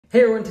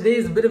Hey everyone, today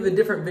is a bit of a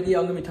different video.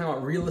 I'm going to be talking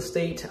about real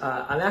estate.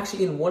 I'm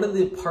actually in one of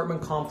the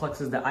apartment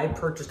complexes that I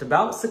purchased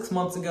about 6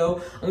 months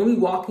ago. I'm going to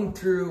be walking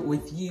through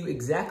with you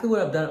exactly what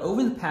I've done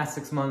over the past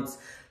 6 months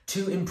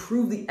to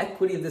improve the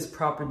equity of this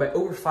property by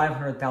over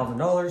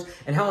 $500,000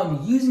 and how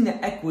I'm using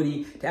that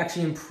equity to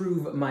actually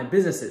improve my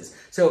businesses.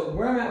 So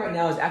where I'm at right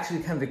now is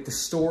actually kind of like the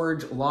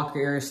storage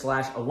locker area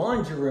slash a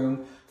laundry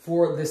room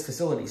for this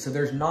facility. So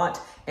there's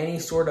not any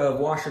sort of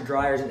washer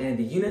dryers in any of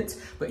the units,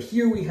 but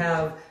here we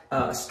have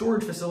a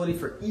storage facility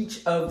for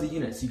each of the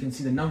units. You can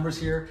see the numbers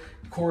here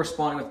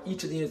corresponding with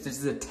each of the units. This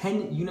is a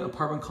 10-unit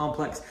apartment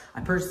complex.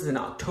 I purchased this in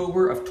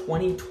October of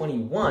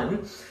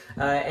 2021,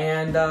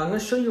 and I'm gonna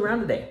show you around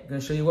today. I'm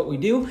gonna show you what we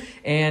do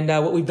and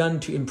what we've done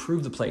to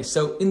improve the place.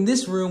 So in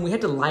this room, we had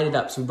to light it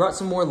up. So we brought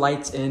some more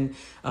lights in,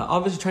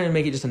 obviously trying to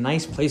make it just a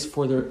nice place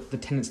for the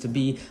tenants to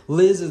be.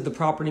 Liz is the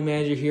property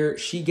manager here.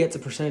 She gets a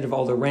percentage of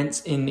all the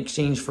rents in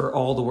exchange for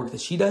all the work that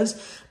she does.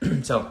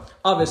 So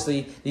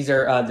obviously these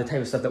are the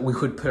type of stuff that we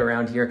would put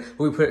around here.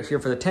 But we put it here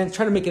for the tenants,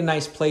 try to make it a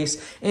nice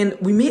place. And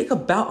we make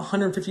about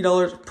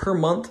 $150 per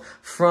month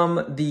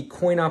from the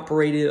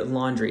coin-operated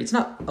laundry. It's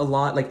not a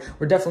lot. Like,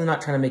 we're definitely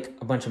not trying to make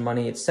a bunch of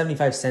money. It's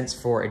 75 cents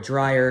for a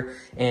dryer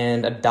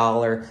and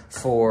 $1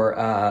 for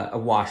a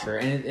washer.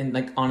 And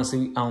like,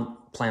 honestly, I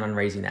don't plan on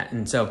raising that.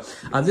 And so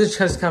this is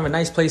just kind of a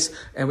nice place,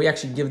 and we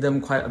actually give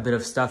them quite a bit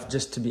of stuff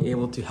just to be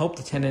able to help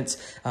the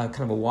tenants, kind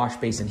of a wash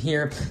basin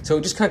here. So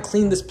just kind of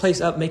clean this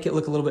place up, make it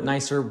look a little bit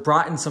nicer,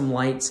 brought in some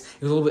lights.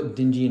 It was a little bit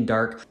dingy and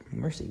dark.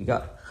 Mercy, we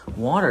got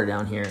water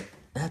down here.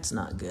 That's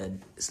not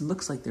good. This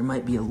looks like there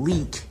might be a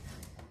leak.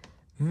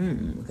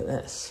 Look at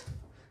this.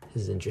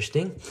 This is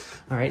interesting.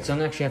 All right, so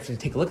I'm actually have to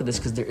take a look at this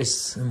because there is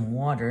some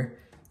water.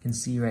 You can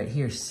see right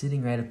here,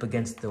 sitting right up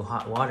against the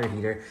hot water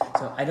heater.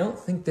 So I don't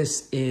think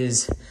this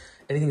is,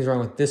 anything's wrong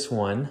with this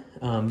one.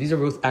 These are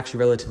both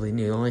actually relatively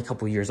new, only a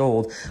couple years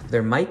old.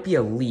 There might be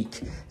a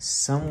leak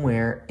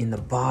somewhere in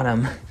the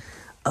bottom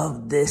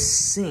of this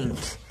sink.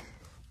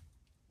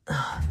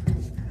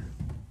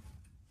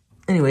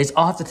 Anyways,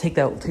 I'll have to take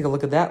a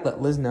look at that,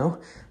 let Liz know.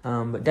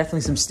 But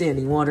definitely some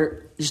standing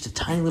water, just a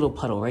tiny little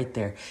puddle right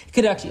there. It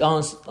could actually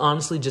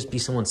honestly just be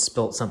someone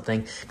spilt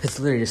something, because it's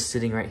literally just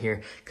sitting right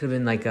here. Could have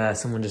been like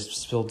someone just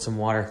spilled some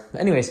water. But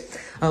anyways,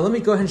 let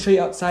me go ahead and show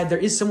you outside. There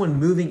is someone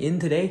moving in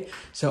today,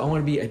 so I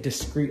want to be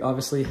discreet,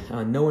 obviously.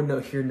 No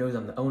one here knows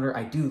I'm the owner.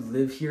 I do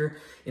live here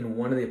in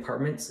one of the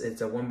apartments.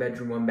 It's a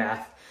 1-bedroom,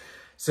 1-bath.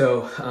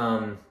 So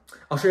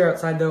I'll show you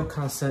outside though,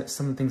 kind of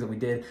some of the things that we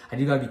did. I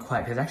do gotta be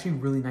quiet because it's actually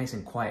a really nice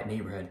and quiet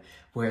neighborhood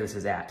where this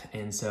is at.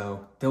 And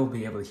so they'll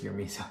be able to hear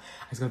me, so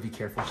I just gotta be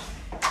careful.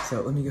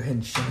 So let me go ahead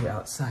and show you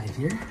outside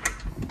here.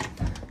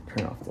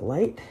 Turn off the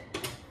light.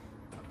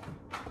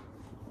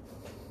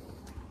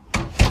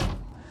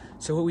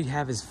 So what we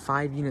have is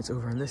 5 units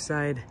over on this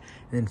side,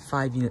 and then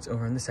 5 units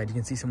over on this side. You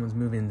can see someone's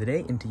moving in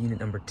today into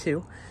unit number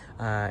 2.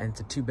 And it's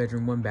a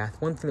 2-bedroom,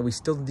 1-bath. One thing that we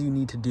still do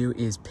need to do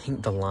is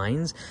paint the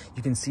lines.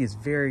 You can see it's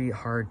very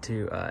hard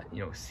to,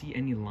 see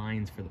any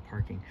lines for the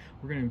parking.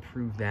 We're gonna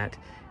improve that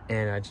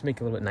and just make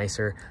it a little bit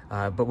nicer.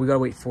 But we gotta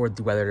wait for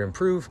the weather to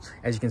improve.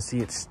 As you can see,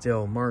 it's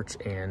still March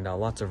and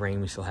lots of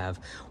rain we still have.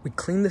 We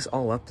cleaned this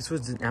all up. This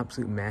was an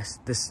absolute mess.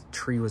 This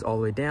tree was all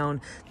the way down.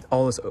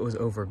 All this was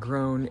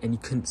overgrown and you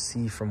couldn't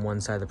see from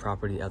one side of the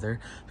property to the other.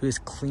 So we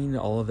just cleaned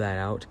all of that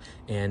out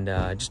and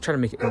just try to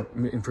make it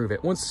improve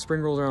it. Once the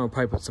spring rolls around, we'll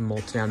probably put some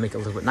mulch down, make it a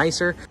little bit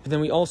nicer. But then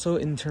we also,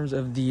 in terms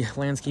of the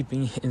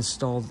landscaping,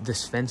 installed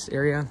this fenced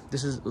area.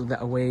 This is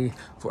a way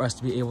for us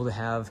to be able to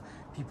have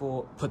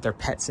people put their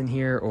pets in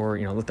here, or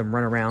let them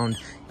run around,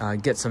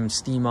 get some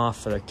steam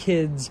off for their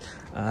kids.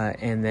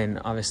 And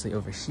then obviously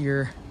over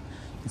here,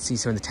 you can see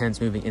some of the tenants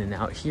moving in and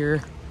out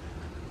here.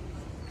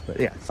 But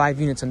yeah, 5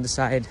 units on the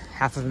side.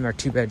 Half of them are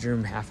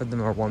 2-bedroom, half of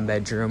them are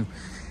 1-bedroom.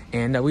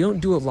 And we don't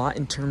do a lot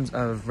in terms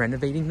of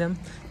renovating them.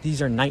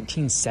 These are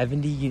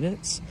 1970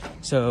 units,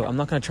 so I'm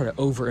not gonna try to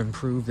over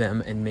improve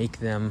them and make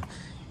them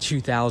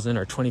 $2,000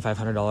 or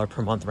 $2,500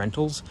 per month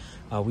rentals.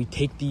 We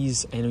take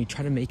these and we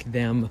try to make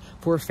them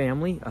for a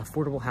family,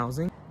 affordable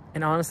housing.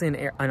 And honestly,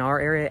 in our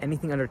area,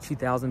 anything under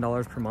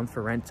 $2,000 per month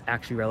for rent is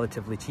actually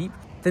relatively cheap.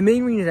 The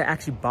main reason I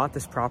actually bought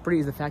this property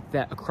is the fact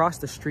that across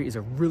the street is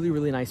a really,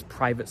 really nice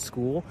private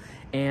school.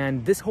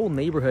 And this whole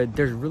neighborhood,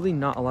 there's really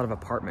not a lot of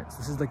apartments.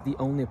 This is like the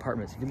only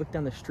apartments. If you look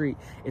down the street,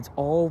 it's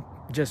all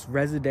just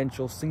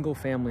residential, single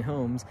family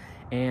homes.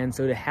 And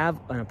so to have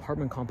an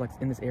apartment complex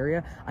in this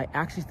area, I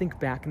actually think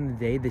back in the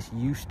day, this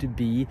used to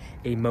be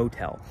a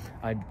motel.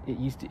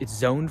 It's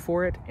zoned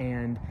for it,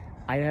 and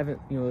I haven't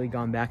really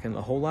gone back in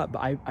a whole lot, but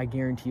I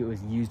guarantee it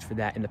was used for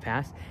that in the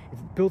past.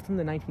 It's built in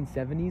the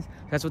 1970s.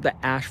 That's what the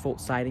asphalt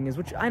siding is,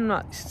 which I'm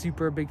not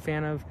super big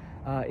fan of.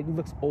 It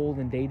looks old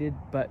and dated,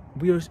 but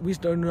we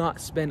just do not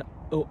spend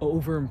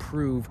over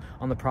improve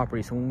on the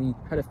property. So when we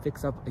try to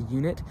fix up a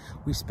unit,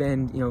 we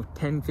spend $10,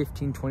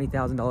 $15,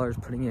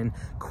 $20,000 putting in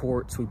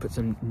quartz. We put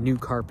some new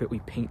carpet, we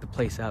paint the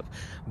place up.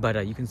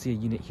 But you can see a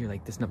unit here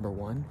like this number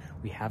 1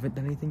 we haven't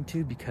done anything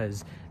to,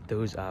 because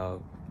those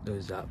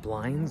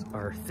blinds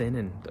are thin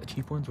and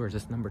cheap ones, whereas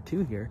this number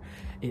 2 here,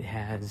 it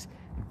has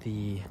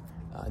the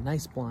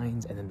nice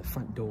blinds, and then the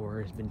front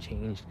door has been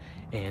changed,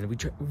 and we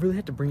really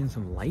had to bring in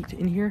some light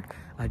in here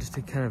just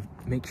to kind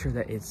of make sure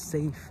that it's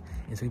safe.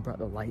 And so we brought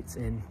the lights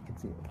in. You can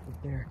see it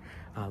right there,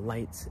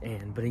 lights.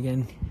 But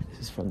again, this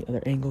is from the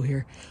other angle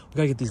here. We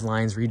gotta get these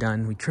lines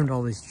redone. We trimmed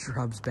all these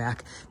shrubs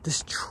back.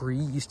 This tree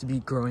used to be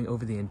growing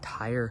over the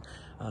entire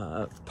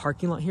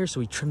parking lot here, so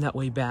we trimmed that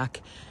way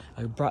back.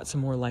 I brought some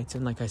more lights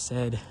in, like I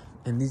said,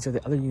 and these are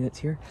the other units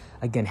here.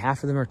 Again,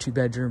 half of them are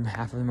 2-bedroom,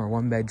 half of them are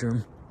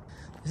 1-bedroom.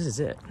 This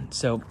is it.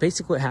 So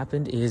basically what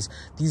happened is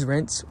these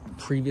rents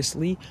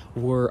previously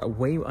were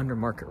way under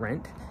market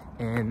rent.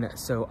 And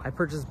so I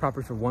purchased the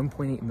property for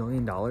 $1.8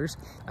 million.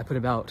 I put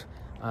about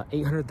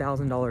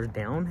 $800,000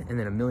 down and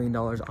then $1 million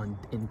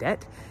in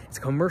debt. It's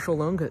a commercial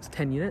loan because it's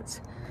 10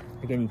 units.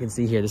 Again, you can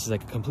see here, this is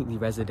like a completely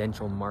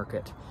residential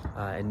market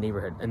and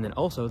neighborhood. And then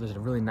also there's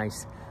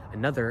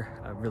another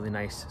really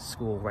nice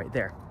school right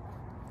there.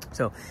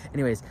 So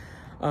anyways,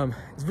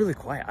 it's really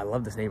quiet. I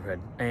love this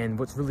neighborhood. And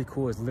what's really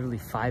cool is literally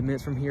 5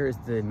 minutes from here is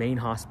the main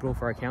hospital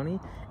for our county.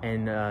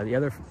 And the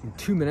other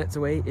 2 minutes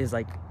away is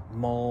like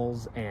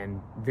malls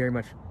and very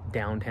much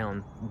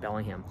downtown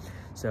Bellingham.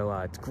 So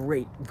it's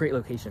great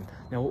location.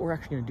 Now what we're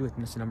actually gonna do with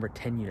this number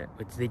 10 unit,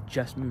 which they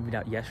just moved it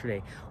out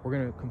yesterday, we're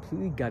gonna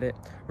completely gut it,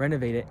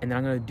 renovate it, and then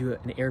I'm gonna do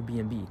an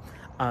Airbnb.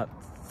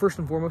 First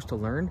and foremost to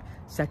learn,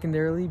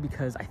 secondarily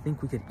because I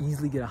think we could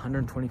easily get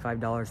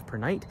 $125 per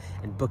night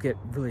and book it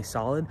really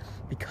solid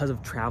because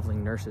of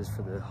traveling nurses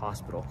for the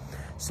hospital.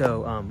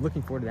 So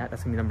looking forward to that.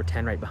 That's gonna be number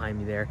 10 right behind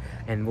me there,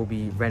 and we'll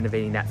be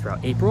renovating that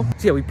throughout April.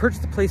 So yeah, we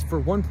purchased the place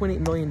for $1.8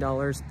 million,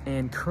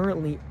 and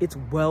currently it's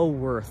well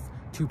worth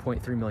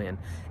 $2.3 million.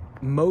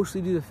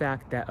 Mostly due to the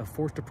fact that of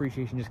forced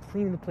depreciation, just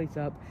cleaning the place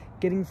up,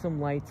 getting some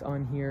lights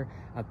on here,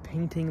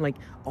 painting, like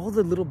all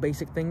the little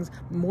basic things.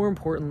 More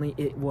importantly,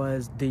 it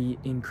was the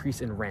increase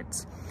in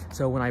rents.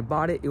 So when I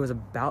bought it, it was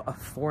about a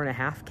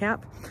 4.5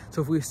 cap.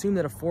 So if we assume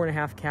that a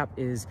 4.5 cap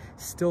is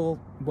still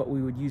what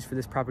we would use for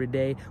this property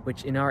today,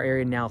 which in our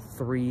area now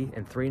 3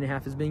 and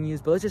 3.5 is being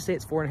used, but let's just say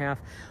it's 4.5,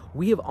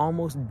 we have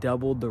almost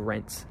doubled the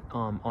rents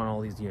on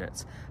all these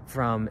units,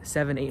 from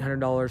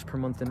 $700-800 per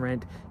month in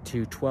rent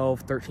to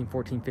 12, 13,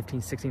 14,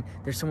 15, 16.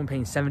 There's someone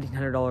paying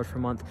 $1,700 per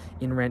month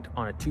in rent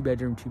on a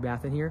 2-bedroom,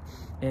 2-bath in here.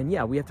 And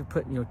yeah, we have to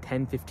put, you know,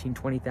 $10, $15,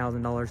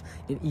 $20,000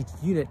 in each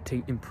unit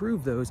to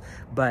improve those,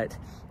 but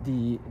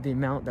the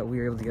amount that we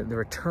were able to get, the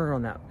return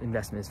on that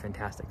investment is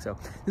fantastic. So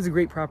this is a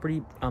great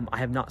property. I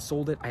have not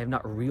sold it. I have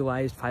not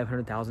realized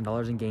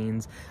 $500,000 in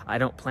gains. I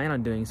don't plan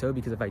on doing so,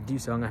 because if I do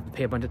so, I'm gonna have to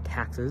pay a bunch of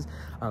taxes.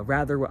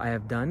 Rather, what I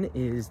have done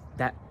is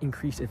that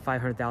increase in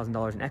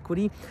 $500,000 in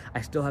equity.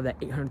 I still have that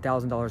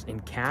 $800,000 in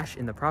cash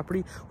in the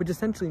property, which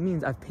essentially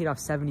means I've paid off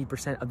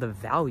 70% of the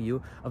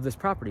value of this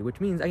property,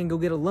 which means I can go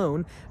get a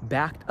loan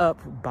backed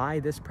up by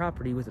this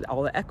property with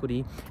all the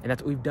equity. And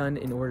that's what we've done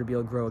in order to be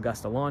able to grow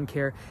Augusta Lawn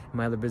Care and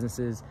my other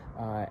businesses.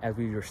 As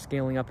we are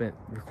scaling up and it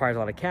requires a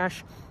lot of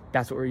cash,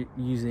 that's what we're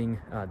using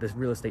this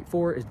real estate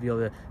for, is to be able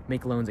to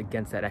make loans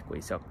against that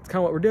equity. So it's kind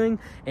of what we're doing,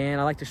 and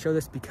I like to show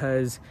this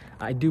because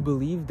I do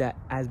believe that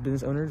as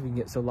business owners, we can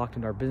get so locked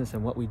into our business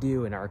and what we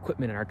do and our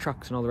equipment and our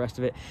trucks and all the rest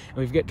of it, and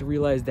we forget to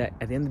realize that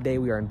at the end of the day,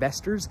 we are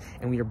investors,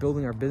 and we are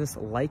building our business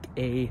like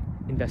a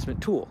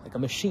investment tool, like a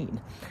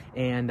machine.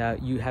 And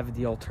you have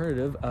the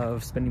alternative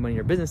of spending money in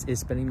your business is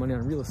spending money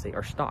on real estate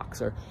or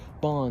stocks or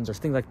bonds or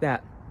things like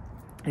that.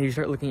 And you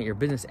start looking at your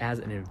business as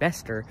an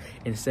investor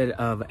instead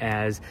of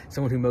as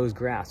someone who mows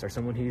grass or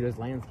someone who does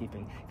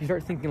landscaping. If you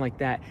start thinking like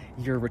that,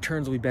 your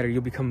returns will be better.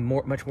 You'll become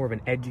much more of an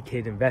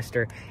educated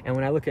investor. And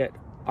when I look at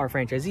our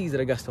franchisees at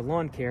Augusta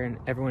Lawn Care and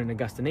everyone in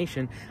Augusta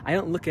Nation, I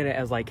don't look at it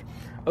as like,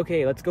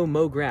 okay, let's go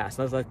mow grass.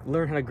 Let's like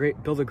learn how to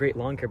build a great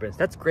lawn care business.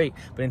 That's great.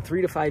 But in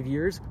 3 to 5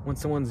 years, when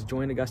someone's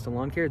joined Augusta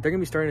Lawn Care, they're gonna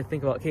be starting to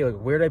think about, okay, like,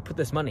 where do I put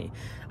this money?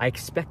 I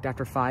expect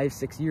after 5,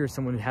 6 years,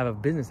 someone to have a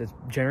business that's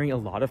generating a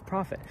lot of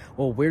profit.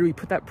 Well, where do we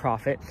put that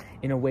profit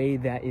in a way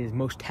that is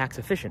most tax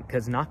efficient?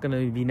 Because it's not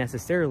gonna be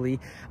necessarily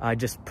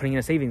just putting in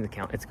a savings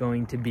account. It's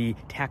going to be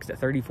taxed at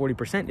 30,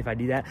 40% if I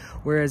do that.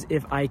 Whereas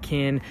if I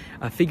can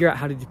figure out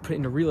how to put it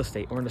into real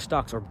estate or into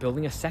stocks or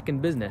building a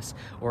second business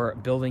or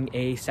building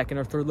a second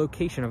or third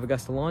location of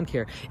Augusta Lawn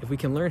Care, if we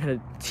can learn how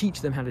to teach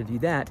them how to do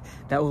that,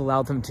 that will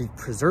allow them to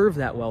preserve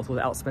that wealth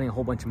without spending a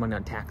whole bunch of money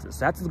on taxes.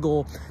 So that's the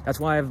goal. That's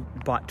why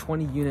I've bought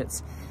 20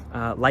 units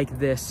like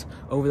this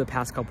over the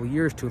past couple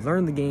years, to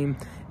learn the game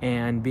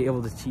and be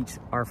able to teach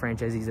our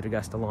franchisees at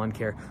Augusta Lawn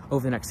Care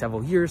over the next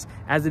several years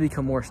as they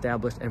become more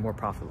established and more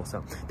profitable.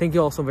 So thank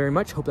you all so very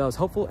much. Hope that was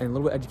helpful and a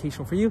little bit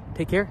educational for you.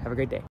 Take care. Have a great day.